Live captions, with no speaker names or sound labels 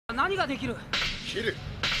何ができる？切る。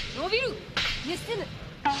伸びる。熱せぬ。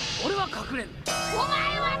俺は隠れん。お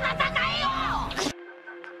前は戦えよ。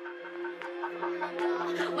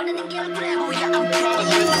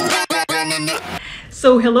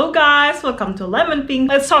So hello guys, welcome to LemonPink.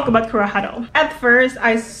 Let's talk about Kuro. At first,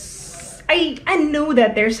 I know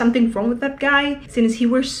that there's something wrong with that guy since he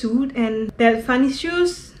wears suit and that funny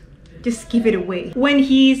shoes. Just give it away. When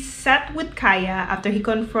he sat with Kaya after he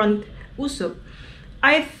confront Usopp,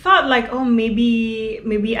 I thought like, oh, maybe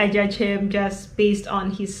I judge him just based on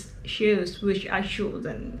his shoes, which I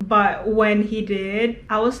shouldn't. But when he did,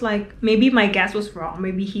 I was like, maybe my guess was wrong.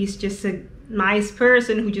 Maybe he's just a nice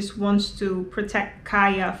person who just wants to protect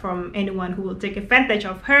Kaya from anyone who will take advantage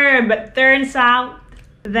of her. But turns out,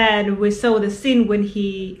 then we saw the scene when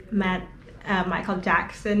he met Michael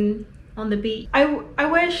Jackson on the beach. I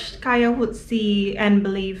wish Kaya would see and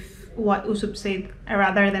believe what Usopp said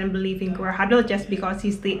rather than believing Kuro just because he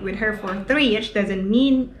stayed with her for 3 years doesn't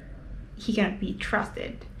mean he cannot be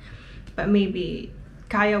trusted. But maybe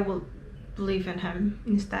Kaya will believe in him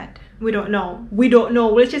instead. We don't know.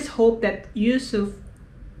 Let's just hope that Usopp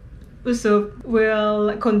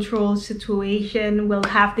will control situation, will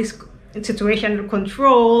have this situation under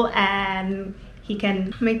control, and he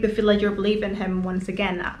can make the villager believe in him once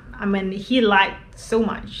again. I mean, he lied so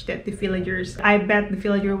much that the villagers, I bet the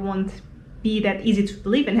villager won't be that easy to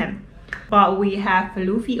believe in him. But we have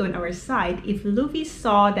Luffy on our side. If Luffy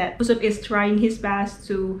saw that Usopp is trying his best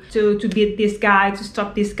to beat this guy, to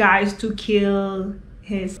stop these guys, to kill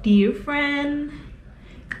his dear friend,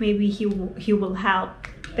 maybe he will help.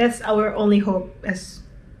 That's our only hope, as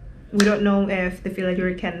we don't know if the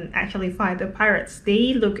villager can actually fight the pirates.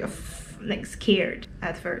 They look like scared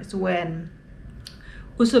at first when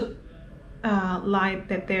Usopp lied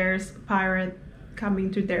that there's a pirate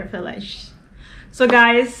coming to their village. So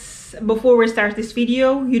guys, before we start this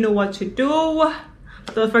video, you know what to do.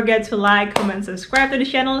 Don't forget to like, comment, subscribe to the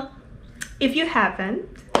channel if you haven't,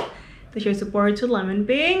 to show support to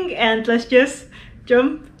LemonPink, and let's just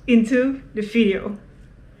jump into the video,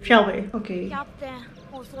 shall we? Okay.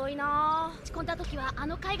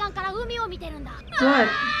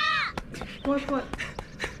 What?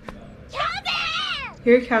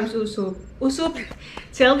 Here comes Usopp. Usopp,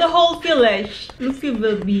 tell the whole village Luffy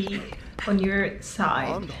will be on your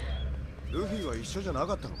side. No,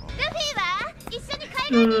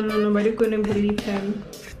 nobody gonna believe him.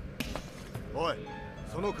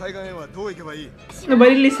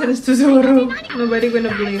 Nobody listens to Zoro. Nobody gonna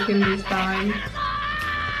believe him this time.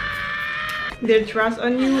 Their trust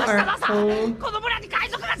on you are all gone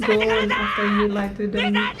after you lied to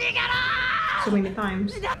them so many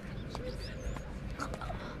times.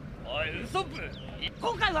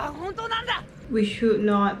 We should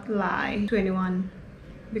not lie to anyone,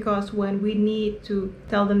 because when we need to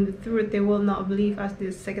tell them the truth, they will not believe us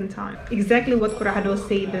this second time. Exactly what Kuro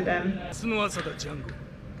said to them.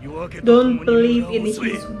 Don't believe in his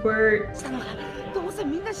words.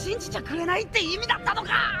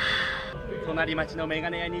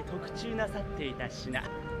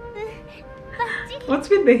 What's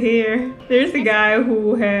with the hair? There's a guy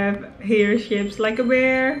who have hair shapes like a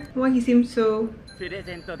bear. Why he seems so...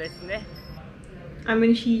 I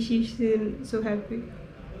mean, she seems so happy.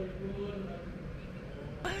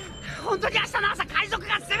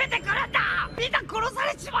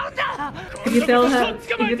 If you tell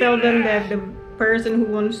them that the person who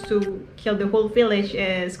wants to kill the whole village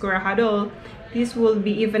is Kuro, this will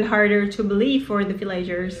be even harder to believe for the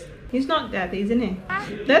villagers. He's not dead, isn't he?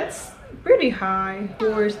 That's pretty high.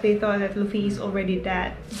 Of course, they thought that Luffy is already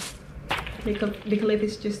dead. The cliff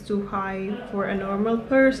is just too high for a normal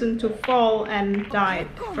person to fall and die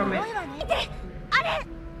from it.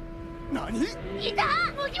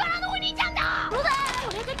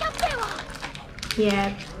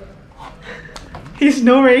 Yeah. He's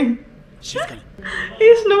snoring.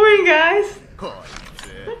 He's snoring, guys.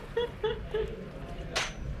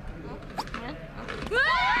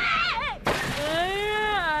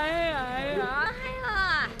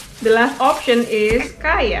 The last option is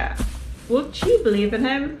Kaya. Would she believe in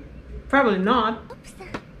him? Probably not.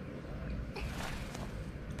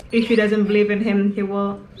 If she doesn't believe in him,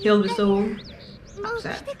 he'll be so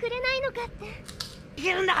upset.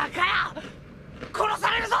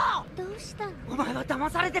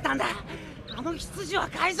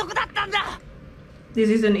 This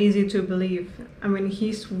isn't easy to believe. I mean,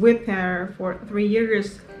 he's with her for 3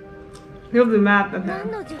 years. He'll be mad at her.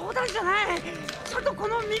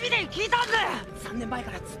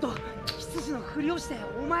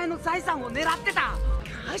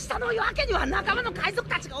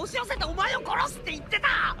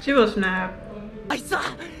 She will snap.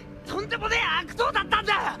 とんでもねえ悪党だったん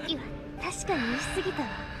だ。いや確かに言い過ぎたわ。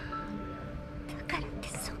だからって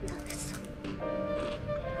そんな嘘。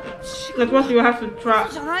 That's what you have to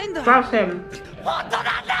trust. じゃないんだ。 Trust him. 本当な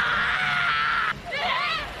んだ。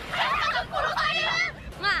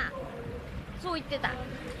まあそう言ってた。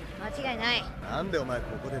間違いない。なんでお前こ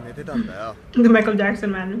こで寝てたんだよ。 The Michael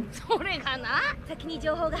Jackson man. それがな、先に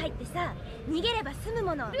情報が入ってさ、逃げれば済む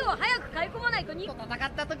もの。量を早く買い込まないと戦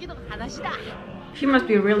った時の話だ。 She must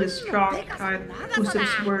be really shocked at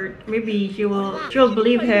Usup's word. Maybe she'll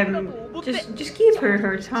believe him. Just give her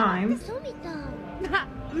her time. そうみたい。な、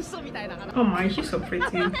嘘みたいだから。 Oh my, she's so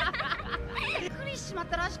pretty. びっくりしちまっ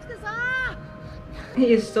たらしくてさ。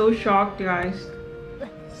 He is so shocked, guys.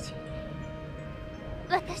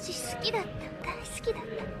 私好きだった。大好きだっ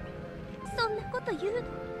た。そんなこと言うの？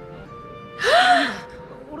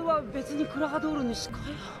俺は別にクラハドールにしか。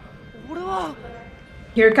俺は。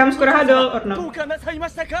 Here comes Kurahadol or ど no? うかなさいま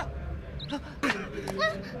したか。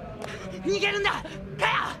逃げるんだ。か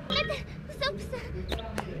や。ウソップさ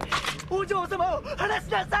ん。お嬢様を離し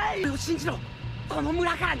なさい。信じろ。この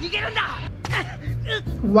村から逃げるんだ。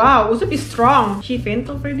 Wow, Usup is strong. She faint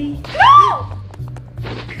already?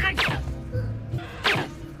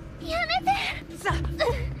 やめて。さ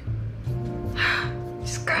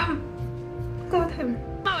Just come. Go with him.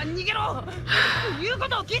 あ、逃げろ。言うこ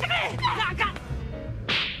とを聞いてくれ。なんか。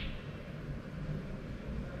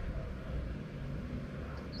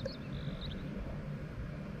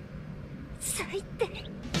 最低。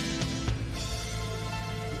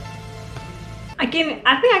I think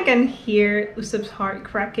I can hear Usup's heart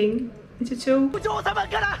cracking into two. お嬢様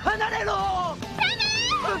から離れろ。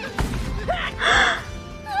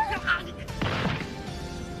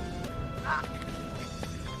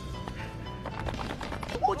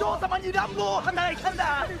お嬢様に乱暴を働いたん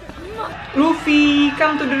だ。 Luffy,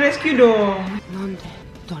 come to the rescue dong. なんで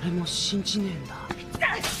誰も信じねえんだ。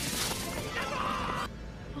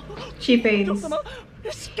 She faints.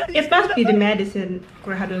 It must be the medicine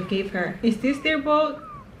Kurahadol gave her. Is this their boat?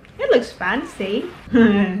 It looks fancy.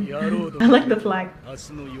 I like the flag. 明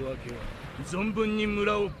日の夜明けは存分に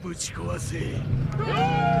村をぶち壊せ。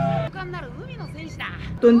他なる海の戦士だ。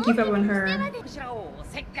 Don't give up on her. クジラを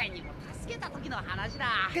石灰にも助けた時の話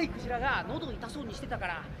だ。クジラが喉を痛そうにしてたか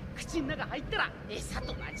ら口の中入ったら餌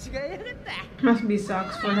と間違えやがった。 Must be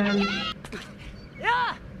sucks for him. よ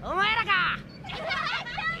う、お前らか。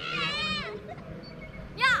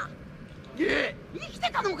やあ生き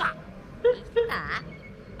てたのか。あ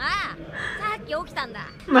あ、さっき起きたんだ。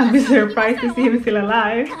 Must be surprised to see him still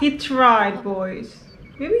alive. He tried, boys.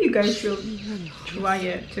 Maybe you guys should try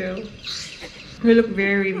it too. We look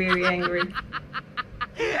very, very angry.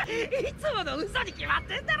 いつもの嘘に決まっ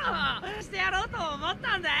てんだろ。してやろうと思っ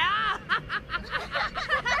たんだよ。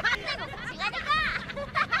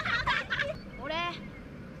俺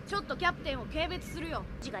ちょっとキャプテンを軽蔑するよ。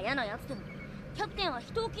字が嫌なやつでもキャプテンは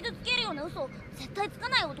人を傷つけるような嘘を絶対つか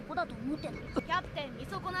ない男だと思ってた。キャプテン見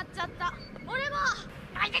損なっちゃった。俺も。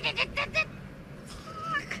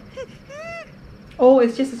 Oh,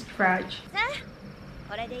 it's just a scratch. さあ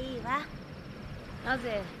これでいいわ。な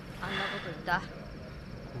ぜあんなこと言った？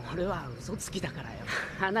俺は嘘つきだからよ。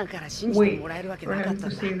花から信じて Wait もらえるわけ for なかっ him た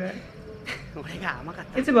to ん say だ。 that. 俺が甘かっ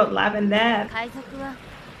た。 It's about life and death. 海賊は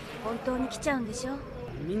本当に来ちゃうんでしょ。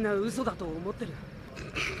みんな嘘だと思ってる。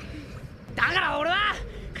だから俺は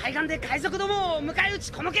海岸で海賊どもを迎え撃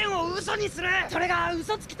ちこの件を嘘にする。それが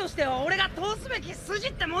嘘つきとして俺が通すべき筋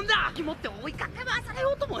ってもんだ。気持って追いかけ回され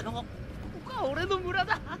ようともよ。ここは俺の村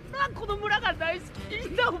だ。この村が大好き。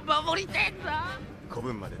みんなを守りてえんだ。古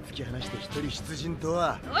文まで突き放して一人出陣と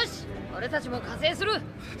は。よし、俺たちも加勢する。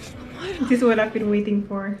 This is what I've been waiting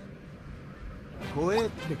for. 怖えっ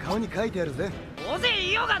て顔に書いてあるぜ。大勢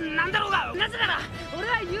いようがなんだろうが。なぜなら俺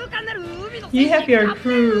は勇敢なる海の You have your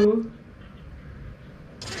crew.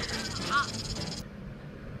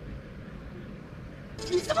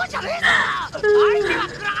 いつもじゃねえぞ。相手は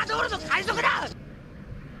クラハドールの海賊だ。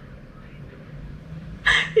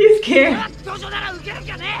 He's scared. どうしようなら受けなき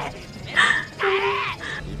ゃね。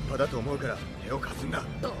立派だと思うから手を貸すんだ。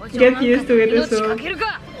 Get used to it, 命 Usopp. かける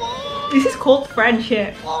か。 This is called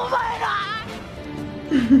friendship. お前ら。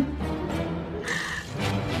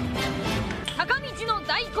坂道の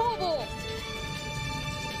大攻防。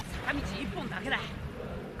坂道一本だけだ。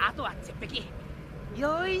あとは絶壁。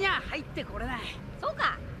容易には入ってこれない。そう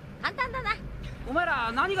か、簡単だな。お前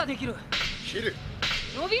ら何ができる？切る。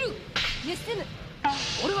伸びる。イエステム。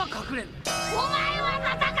俺は隠れる。お前は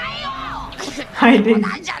戦えよ。 Hiding.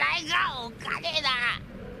 なんじゃないか。お金だ。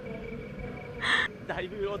だい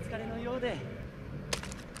ぶお疲れのようで。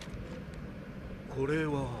これ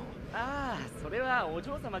はああ、それはお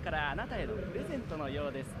嬢様からあなたへのプレゼントのよ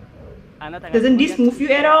うです。 Doesn't this move you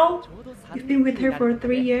at all? You've been with her for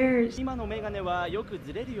 3 years. 今のメガネはよく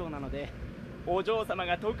ずれるようなので、お嬢様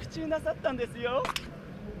が特注なさったんですよ。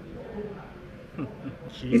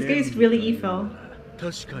 This guy is really evil.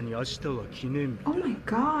 確かに明日は記念日。 Oh my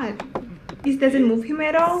god. This doesn't move him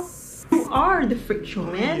at all? You are the freak show,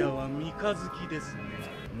 今夜 man. は三日月ですね。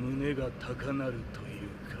胸が高鳴るという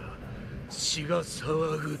か、血が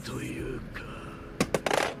騒ぐというか。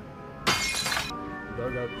だ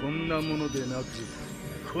がこんなものでなく、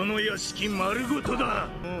この屋敷丸ごとだ。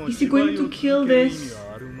 Is he going to kill this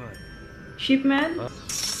shipman?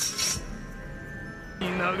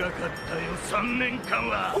 長かったよ、3年間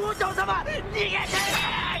は。王将様、逃げて。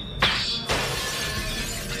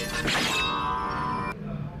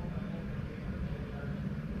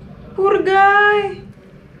 Poor guy.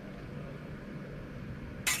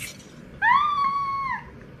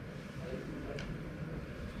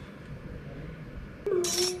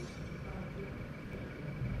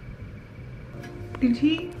 Did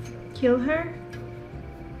he kill her?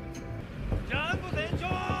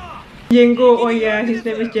 Django, oh yeah, his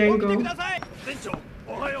name is Django. 船長、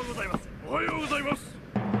おはようございます。おはようございます。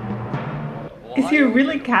 Is he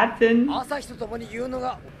really Captain? 朝日とともに言うの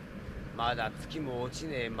がまだ月も落ち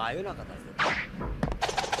ねえ真夜中だぞ。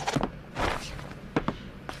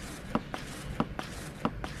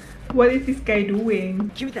 What is this guy doing?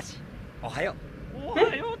 君たちおはよおは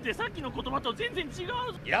ようってさっきの言葉と全然違う。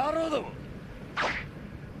う。野郎ども。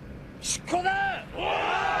出航だ。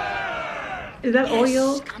 Is that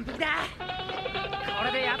oil? 完璧だ。こ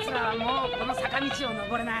れで奴らはもうこの坂道を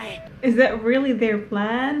登れない。 Is that really their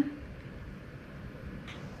plan?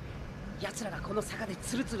 奴らがこの坂で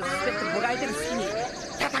ツルツル滑ってもらえてる隙に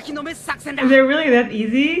叩きのめす作戦だ。 Is it really that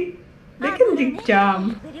easy? They can just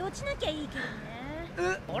jump. 滑り落ちなきゃいいけど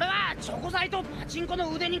ね。俺はチョコ材とパチンコ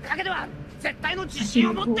の腕にかけては絶対の自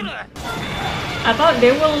信を持ってる。 I thought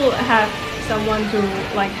they will have someone to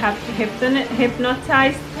like have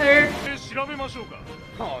hypnotize her. 調べましょうか。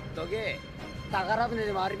ほっとけ。宝船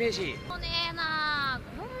でもありめえし。もうねえな、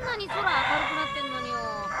こんなに空明るくなってんのによ。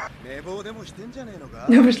寝坊でもしてんじゃねえのか。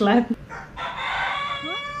 Never slept.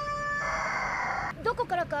 どこ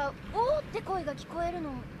からか「おー」って声が聞こえる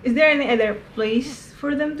の。 Is there any other place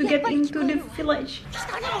for them to get into the village?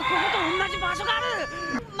 下にもここと同じ場所があ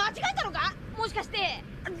る。間違えたのか、もしかして。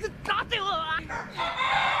だってよ、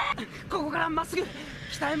ここからまっすぐ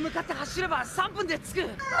北へ向かって走れば3分で着く。まず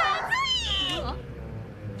い。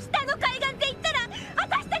下の海岸って言ったら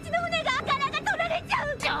私たちの船が柄が取られちゃう。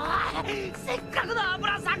せっかくの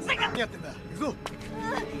油作戦が。何やってんだ。行くぞ。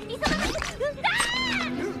急がなきゃ。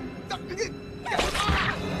助け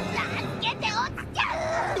て、落ちちゃ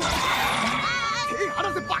う。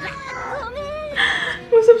離せバカ。ごめん。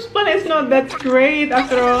 Usopp's plan is not that great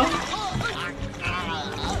after all.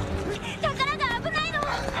 宝が危ないの。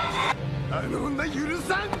あの女許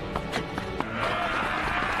さん。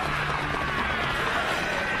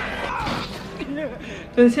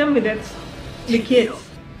 Don't tell me that's the kids.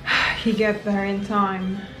 He got there in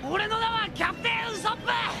time. 俺の名はキャプテンウソッ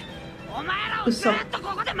プ。お前らをずっと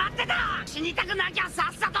ここで待ってた。死にたくなきゃさ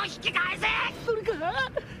っさと引き返せ。それか。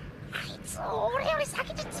あいつ俺より先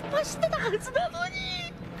に突っ走ってたはずなのに。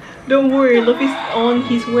 Don't worry, Luffy's on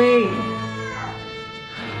his way.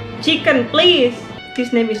 Chicken, please.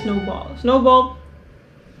 His name is Snowball. Snowball.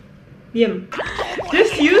 Diam.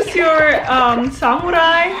 Just use your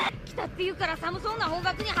samurai. 来たっていうから寒そうな方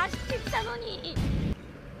角に走ってきたのに。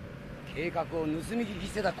計画を盗み聞き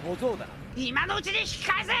してた小僧だ。今のうちに引き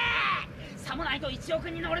返せ。さもないと1億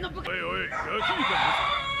人の俺の部下。おいおい、ガキみた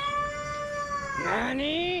いな。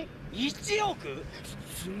何？1億？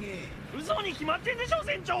すげえ。嘘に決まってんでしょ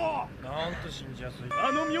船長。なんと信じやすい。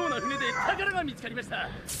あの妙な船で宝が見つかりました。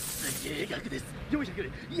すげえ額です。400、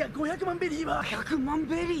いや500万ベリーは。100万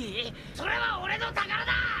ベリー。それは俺の宝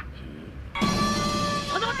だ。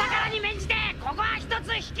その宝に免じてここは一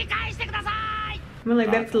つ引き返してください。 I mean,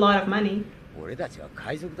 like, that's a lot of money. 俺たちは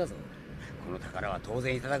海賊だぞ。この宝は当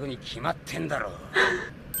然いただくに決まってんだろう。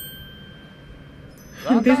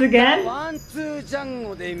This again? ワンツージャン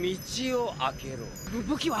ゴで道を開けろ。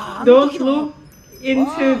武器は Don't look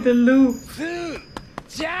into the loop. ツー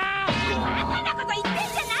ジャンゴ。そんなこと言ってん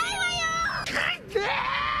じゃないわよ。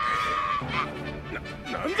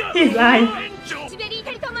なんだ。 His eyes. シベリー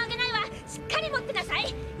タリともあげないわ。しっかり持ってなさ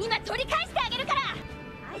い。今取り返してあげるから。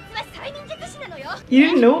あいつは催眠術師なのよ。 You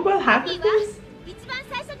didn't know about half いい of わ。 this? 一番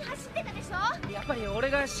最初に走ってたでしょ。やっぱり俺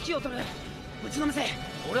が指揮を取る。ぶちのめせ。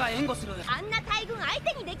俺は援護する。あんな大軍相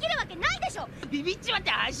手にできるわけないでしょ。ビビっちまっ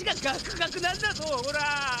て足がガクガクなんだぞ、ほら。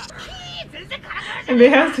全然カラカラじゃ And they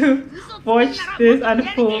have to watch this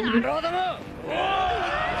unfold. なるほども。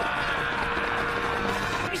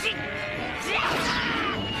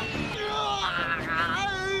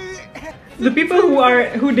 The people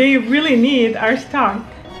who they really need are stuck.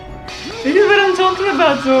 This is what I'm talking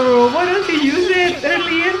about, Zoro. Why don't you use it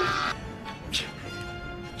earlier?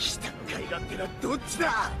 北向かいがってのはどっち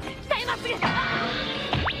だ。北へまっすぐ。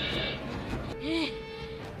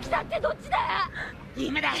北ってどっちだ。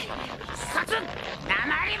今だ。サツン、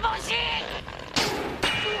鉛星。ひ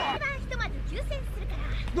とまず休戦するか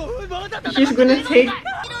ら。 She's gonna take. 後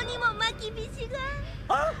ろにも巻き菱が。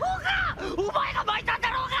アホか。お前が巻いたんだ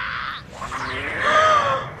ろうが。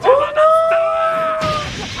 Oh no!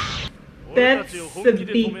 That's the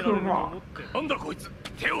big rock. なんだこいつ。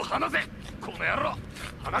手を離せ。この野郎。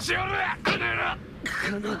話しやがれ。この野郎。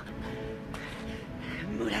こ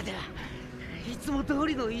の村ではいつも通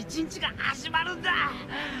りの一日が始まるんだ。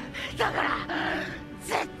だから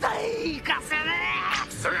絶対行かせね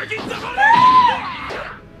え。それが銀だこ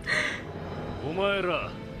れ。お前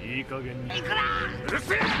らいい加減に。いくら。うる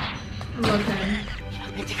せえ。 Love him.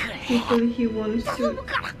 He wants to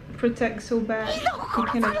protect so bad. He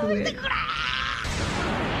cannot do it.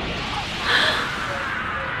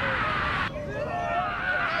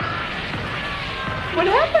 What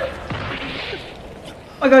happened?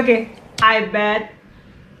 Okay. I bet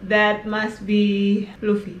that must be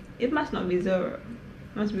Luffy. It must not be Zoro.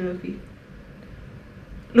 It must be Luffy.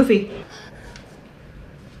 Luffy.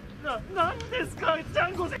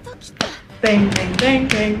 Bang, bang, bang,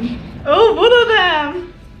 bang. Oh, both of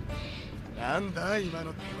them! なんだ今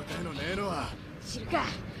の手応えのねえのは。知るか。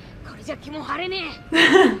これじゃ気も晴れねえ。やろ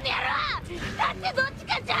う。だってどっち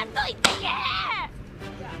かちゃんと言ってけ。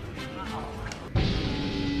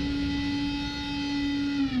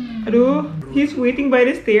 Aduh, he's waiting by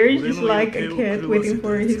the stairs just like a kid waiting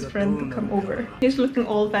for his friend to come over. He's looking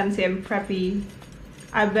all fancy and preppy.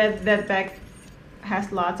 I bet that bag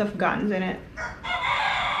has lots of guns in it.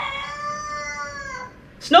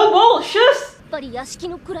 Snowball, shush! やっぱり屋敷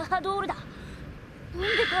のクラハドールだ。なんで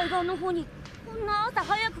海岸の方にこんな朝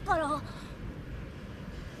早くから。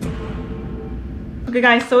 Okay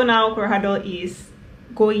guys, so now Kurohado is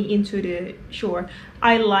going into the shore.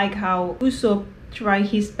 I like how Usopp tried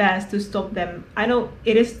his best to stop them. I know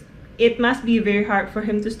it must be very hard for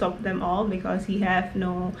him to stop them all because he have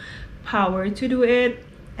no power to do it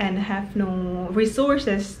and have no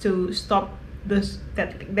resources to stop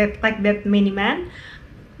that many men.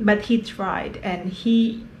 But he tried and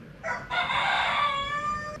he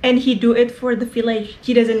do it for the village.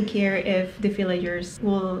 He doesn't care if the villagers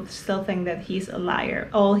will still think that he's a liar.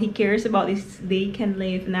 All he cares about is they can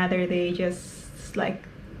live another day just like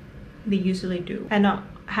they usually do and not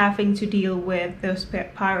having to deal with those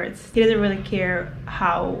pirates. He doesn't really care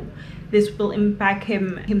how this will impact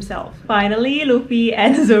himself. Finally, Luffy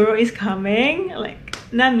and Zoro is coming. Like,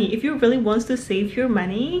 Nami, if you really want to save your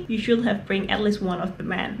money, you should have bring at least one of the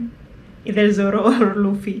men, either Zoro or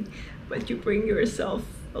Luffy, but you bring yourself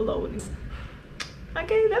alone.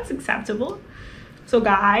 Okay, that's acceptable. So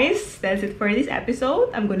guys, that's it for this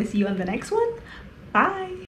episode. I'm gonna see you on the next one. Bye.